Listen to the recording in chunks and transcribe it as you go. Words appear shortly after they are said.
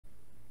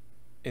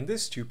In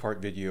this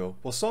two-part video,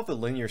 we'll solve a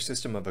linear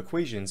system of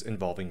equations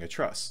involving a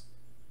truss.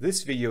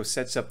 This video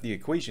sets up the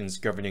equations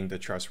governing the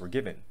truss we're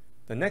given.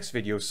 The next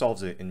video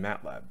solves it in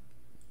MATLAB.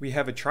 We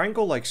have a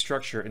triangle-like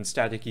structure in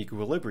static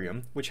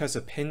equilibrium, which has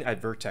a pin at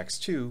vertex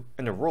 2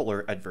 and a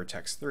roller at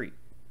vertex 3.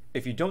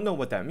 If you don't know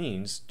what that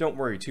means, don't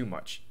worry too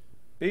much.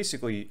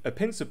 Basically, a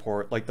pin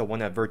support like the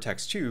one at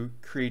vertex 2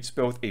 creates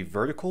both a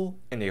vertical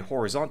and a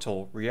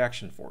horizontal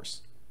reaction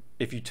force.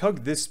 If you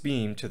tug this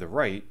beam to the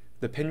right,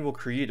 the pin will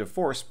create a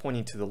force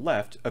pointing to the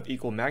left of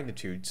equal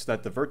magnitude so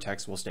that the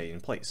vertex will stay in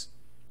place.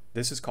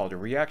 This is called a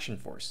reaction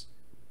force.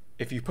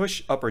 If you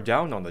push up or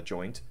down on the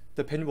joint,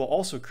 the pin will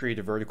also create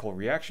a vertical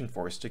reaction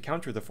force to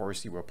counter the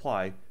force you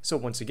apply, so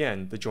once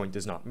again, the joint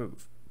does not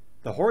move.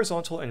 The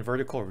horizontal and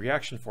vertical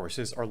reaction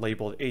forces are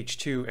labeled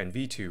H2 and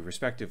V2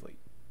 respectively.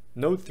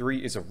 Node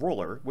 3 is a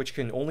roller, which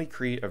can only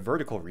create a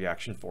vertical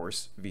reaction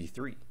force,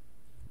 V3.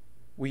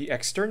 We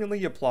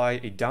externally apply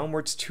a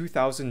downwards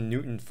 2000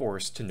 Newton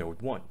force to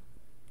node 1.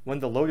 When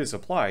the load is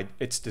applied,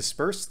 it's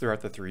dispersed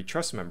throughout the three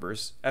truss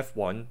members,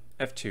 F1,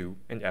 F2,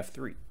 and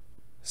F3.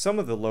 Some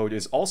of the load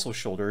is also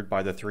shouldered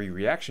by the three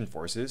reaction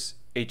forces,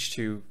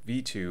 H2,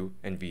 V2,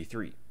 and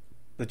V3.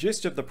 The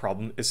gist of the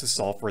problem is to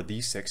solve for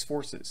these six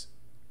forces.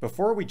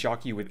 Before we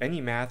jockey with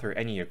any math or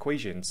any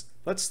equations,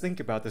 let's think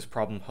about this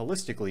problem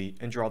holistically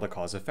and draw the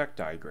cause-effect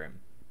diagram.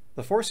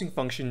 The forcing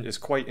function is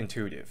quite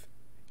intuitive.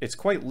 It's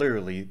quite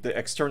literally the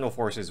external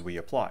forces we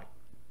apply.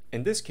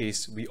 In this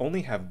case, we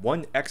only have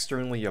one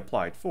externally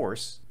applied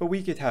force, but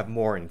we could have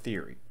more in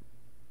theory.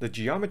 The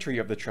geometry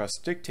of the truss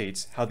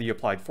dictates how the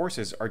applied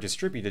forces are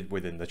distributed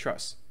within the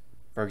truss.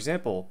 For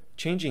example,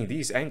 changing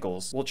these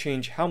angles will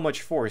change how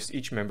much force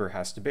each member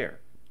has to bear.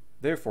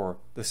 Therefore,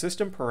 the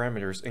system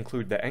parameters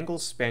include the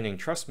angles spanning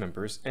truss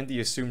members and the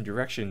assumed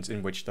directions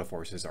in which the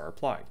forces are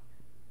applied.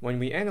 When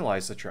we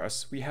analyze the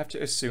truss, we have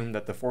to assume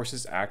that the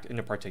forces act in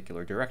a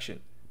particular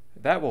direction.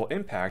 That will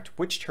impact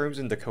which terms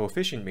in the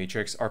coefficient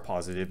matrix are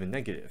positive and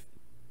negative.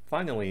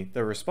 Finally,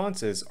 the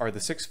responses are the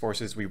six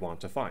forces we want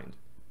to find.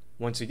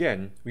 Once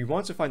again, we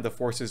want to find the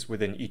forces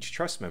within each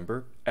truss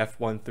member,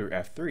 F1 through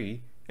F3,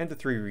 and the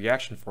three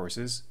reaction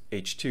forces,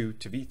 H2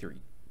 to V3.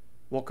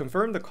 We'll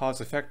confirm the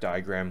cause-effect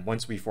diagram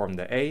once we form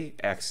the A,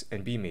 X,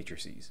 and B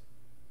matrices.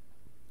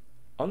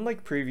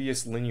 Unlike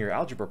previous linear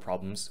algebra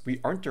problems,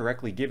 we aren't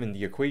directly given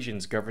the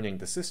equations governing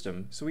the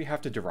system, so we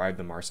have to derive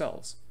them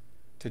ourselves.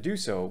 To do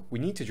so, we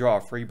need to draw a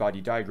free body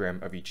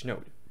diagram of each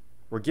node.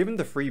 We're given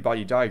the free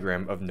body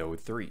diagram of node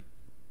 3.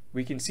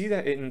 We can see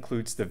that it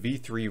includes the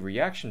V3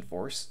 reaction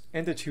force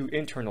and the two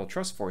internal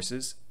truss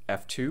forces,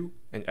 F2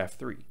 and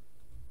F3.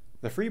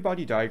 The free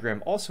body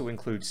diagram also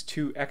includes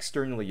two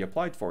externally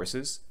applied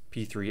forces,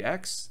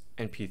 P3x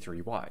and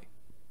P3y.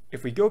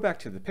 If we go back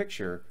to the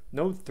picture,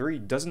 node 3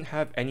 doesn't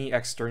have any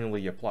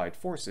externally applied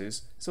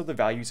forces, so the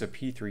values of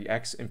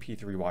P3x and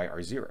P3y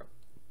are 0.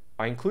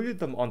 I included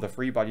them on the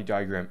free body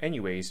diagram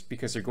anyways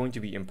because they're going to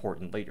be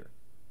important later.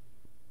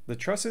 The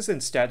truss is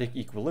in static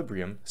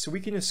equilibrium, so we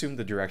can assume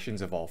the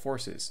directions of all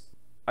forces.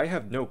 I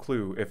have no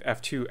clue if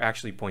F2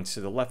 actually points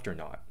to the left or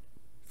not.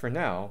 For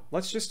now,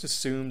 let's just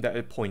assume that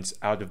it points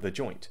out of the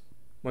joint.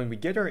 When we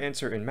get our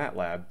answer in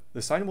MATLAB,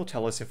 the sign will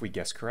tell us if we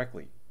guess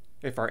correctly.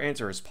 If our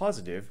answer is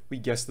positive, we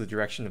guess the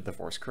direction of the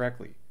force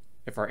correctly.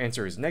 If our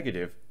answer is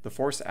negative, the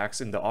force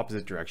acts in the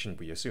opposite direction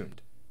we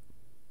assumed.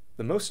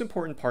 The most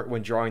important part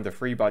when drawing the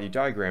free body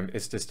diagram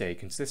is to stay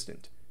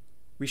consistent.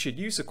 We should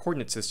use the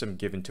coordinate system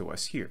given to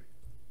us here.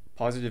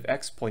 Positive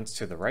x points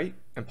to the right,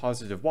 and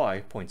positive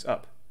y points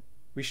up.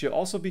 We should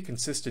also be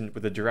consistent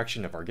with the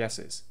direction of our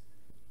guesses.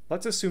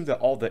 Let's assume that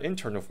all the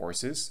internal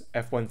forces,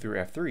 F1 through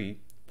F3,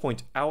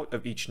 point out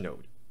of each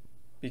node.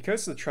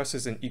 Because the truss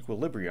is in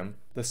equilibrium,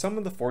 the sum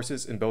of the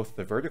forces in both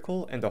the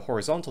vertical and the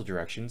horizontal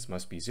directions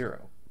must be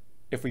 0.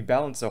 If we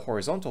balance the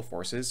horizontal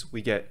forces,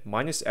 we get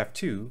minus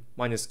F2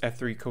 minus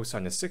F3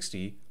 cosine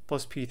 60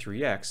 plus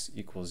P3x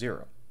equals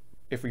 0.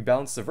 If we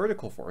balance the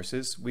vertical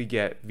forces, we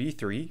get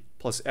V3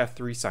 plus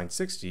F3 sine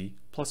 60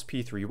 plus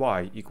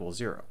P3y equals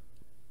 0.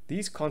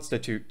 These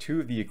constitute two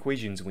of the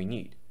equations we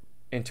need.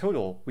 In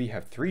total, we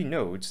have 3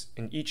 nodes,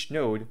 and each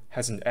node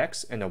has an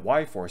x and a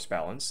y force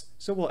balance,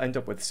 so we'll end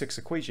up with 6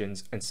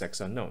 equations and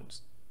 6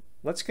 unknowns.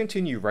 Let's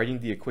continue writing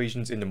the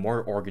equations in a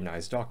more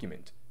organized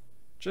document.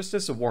 Just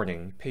as a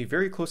warning, pay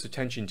very close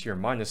attention to your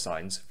minus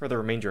signs for the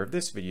remainder of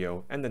this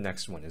video and the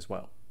next one as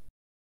well.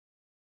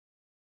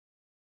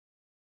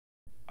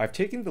 I've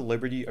taken the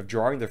liberty of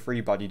drawing the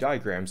free body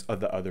diagrams of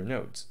the other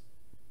nodes.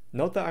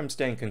 Note that I'm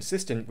staying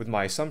consistent with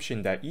my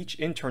assumption that each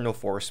internal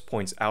force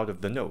points out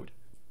of the node.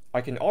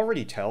 I can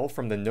already tell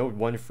from the node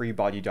 1 free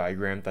body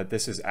diagram that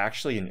this is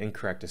actually an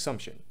incorrect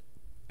assumption.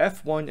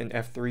 F1 and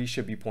F3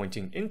 should be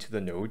pointing into the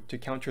node to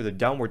counter the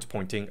downwards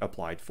pointing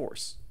applied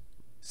force.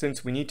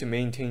 Since we need to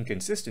maintain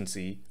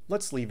consistency,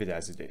 let's leave it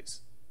as it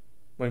is.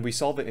 When we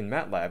solve it in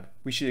MATLAB,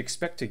 we should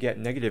expect to get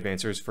negative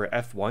answers for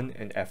F1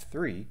 and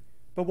F3,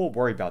 but we'll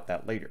worry about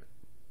that later.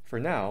 For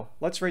now,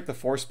 let's write the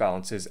force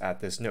balances at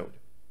this node.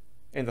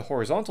 In the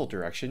horizontal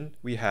direction,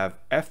 we have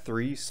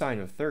F3 sine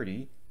of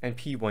 30 and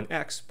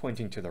P1x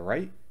pointing to the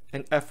right,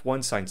 and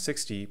F1 sine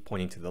 60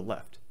 pointing to the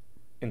left.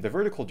 In the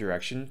vertical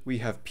direction, we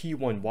have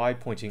P1y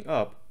pointing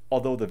up,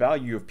 although the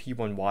value of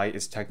P1y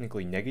is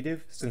technically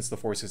negative since the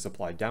force is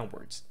applied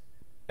downwards.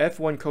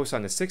 F1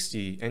 cosine of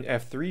 60 and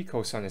F3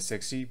 cosine of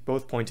 60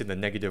 both point in the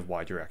negative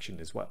y direction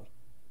as well.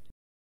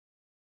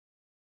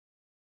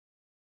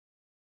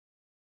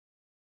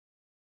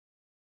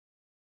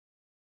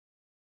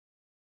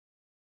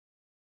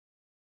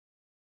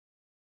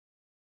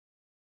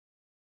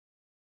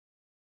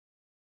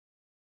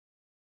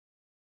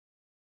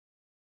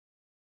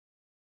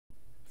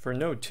 For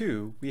node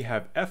 2, we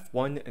have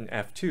F1 and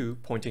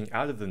F2 pointing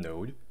out of the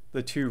node,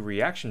 the two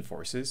reaction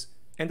forces,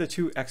 and the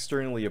two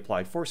externally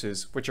applied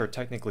forces, which are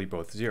technically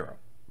both 0.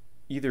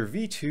 Either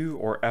V2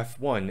 or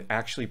F1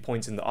 actually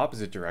points in the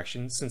opposite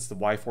direction since the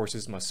y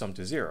forces must sum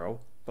to 0,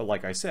 but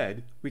like I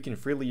said, we can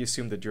freely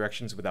assume the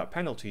directions without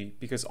penalty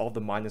because all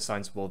the minus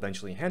signs will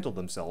eventually handle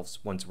themselves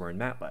once we're in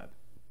MATLAB.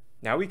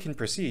 Now we can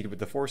proceed with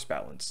the force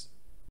balance.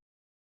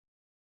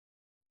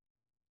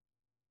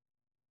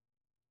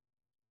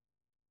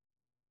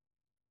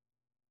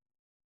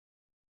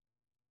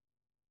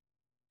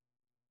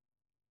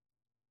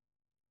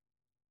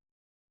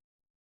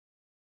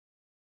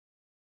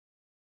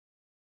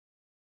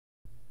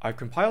 I've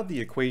compiled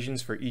the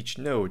equations for each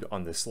node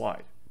on this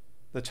slide.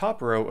 The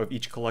top row of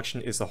each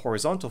collection is the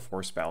horizontal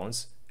force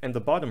balance, and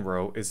the bottom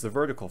row is the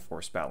vertical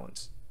force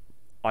balance.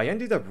 I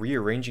ended up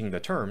rearranging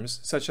the terms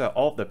such that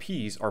all of the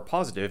p's are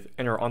positive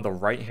and are on the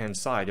right-hand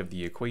side of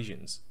the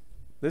equations.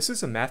 This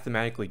is a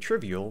mathematically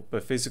trivial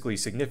but physically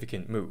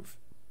significant move.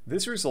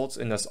 This results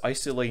in us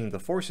isolating the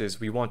forces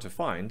we want to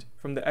find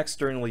from the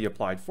externally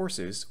applied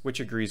forces, which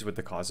agrees with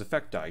the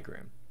cause-effect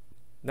diagram.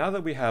 Now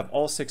that we have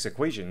all 6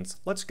 equations,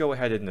 let's go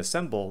ahead and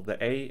assemble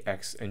the A,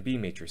 X, and B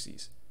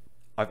matrices.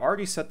 I've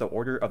already set the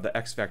order of the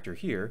X vector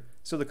here,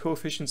 so the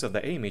coefficients of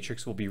the A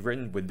matrix will be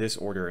written with this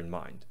order in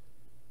mind.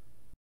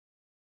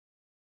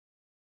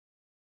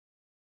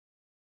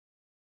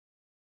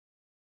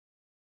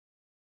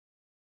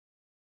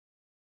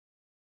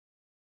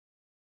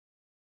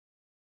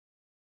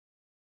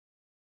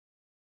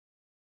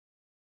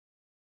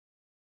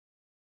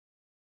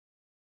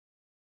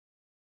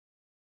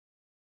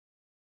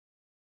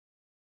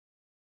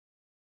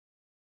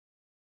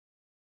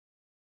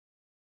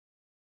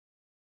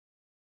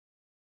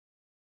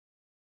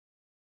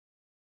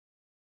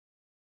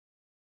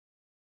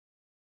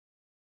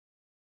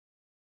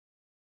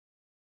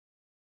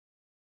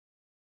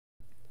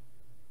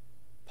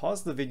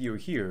 Pause the video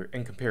here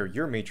and compare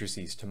your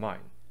matrices to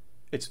mine.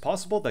 It's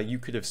possible that you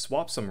could have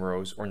swapped some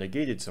rows or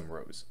negated some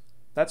rows.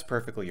 That's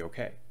perfectly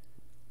okay.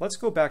 Let's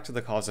go back to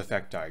the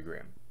cause-effect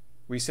diagram.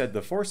 We said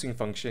the forcing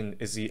function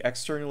is the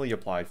externally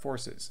applied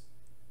forces.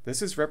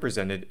 This is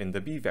represented in the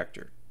B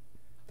vector.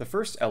 The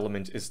first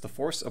element is the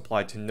force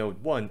applied to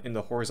node 1 in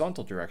the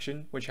horizontal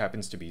direction, which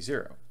happens to be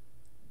 0.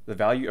 The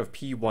value of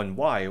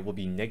P1y will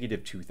be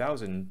negative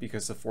 2000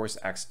 because the force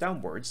acts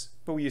downwards,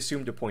 but we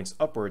assumed it points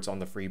upwards on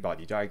the free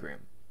body diagram.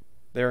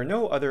 There are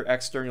no other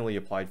externally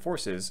applied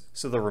forces,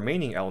 so the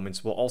remaining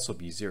elements will also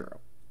be 0.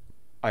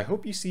 I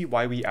hope you see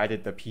why we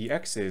added the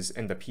px's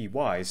and the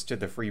py's to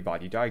the free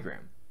body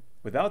diagram.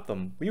 Without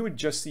them, we would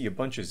just see a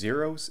bunch of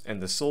zeros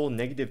and the sole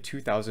negative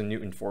 2000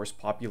 Newton force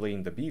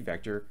populating the B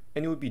vector,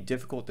 and it would be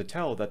difficult to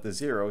tell that the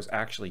zeros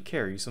actually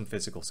carry some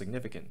physical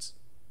significance.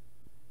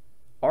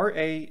 Our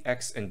A,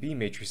 X, and B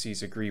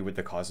matrices agree with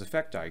the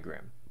cause-effect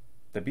diagram.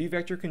 The B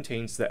vector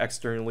contains the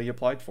externally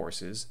applied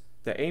forces,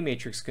 the A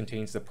matrix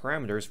contains the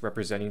parameters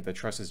representing the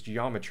truss's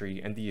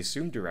geometry and the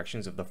assumed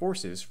directions of the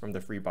forces from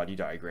the free body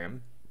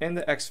diagram, and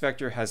the X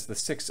vector has the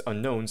 6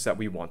 unknowns that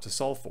we want to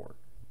solve for.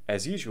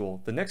 As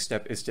usual, the next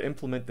step is to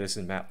implement this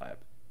in MATLAB.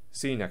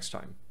 See you next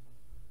time.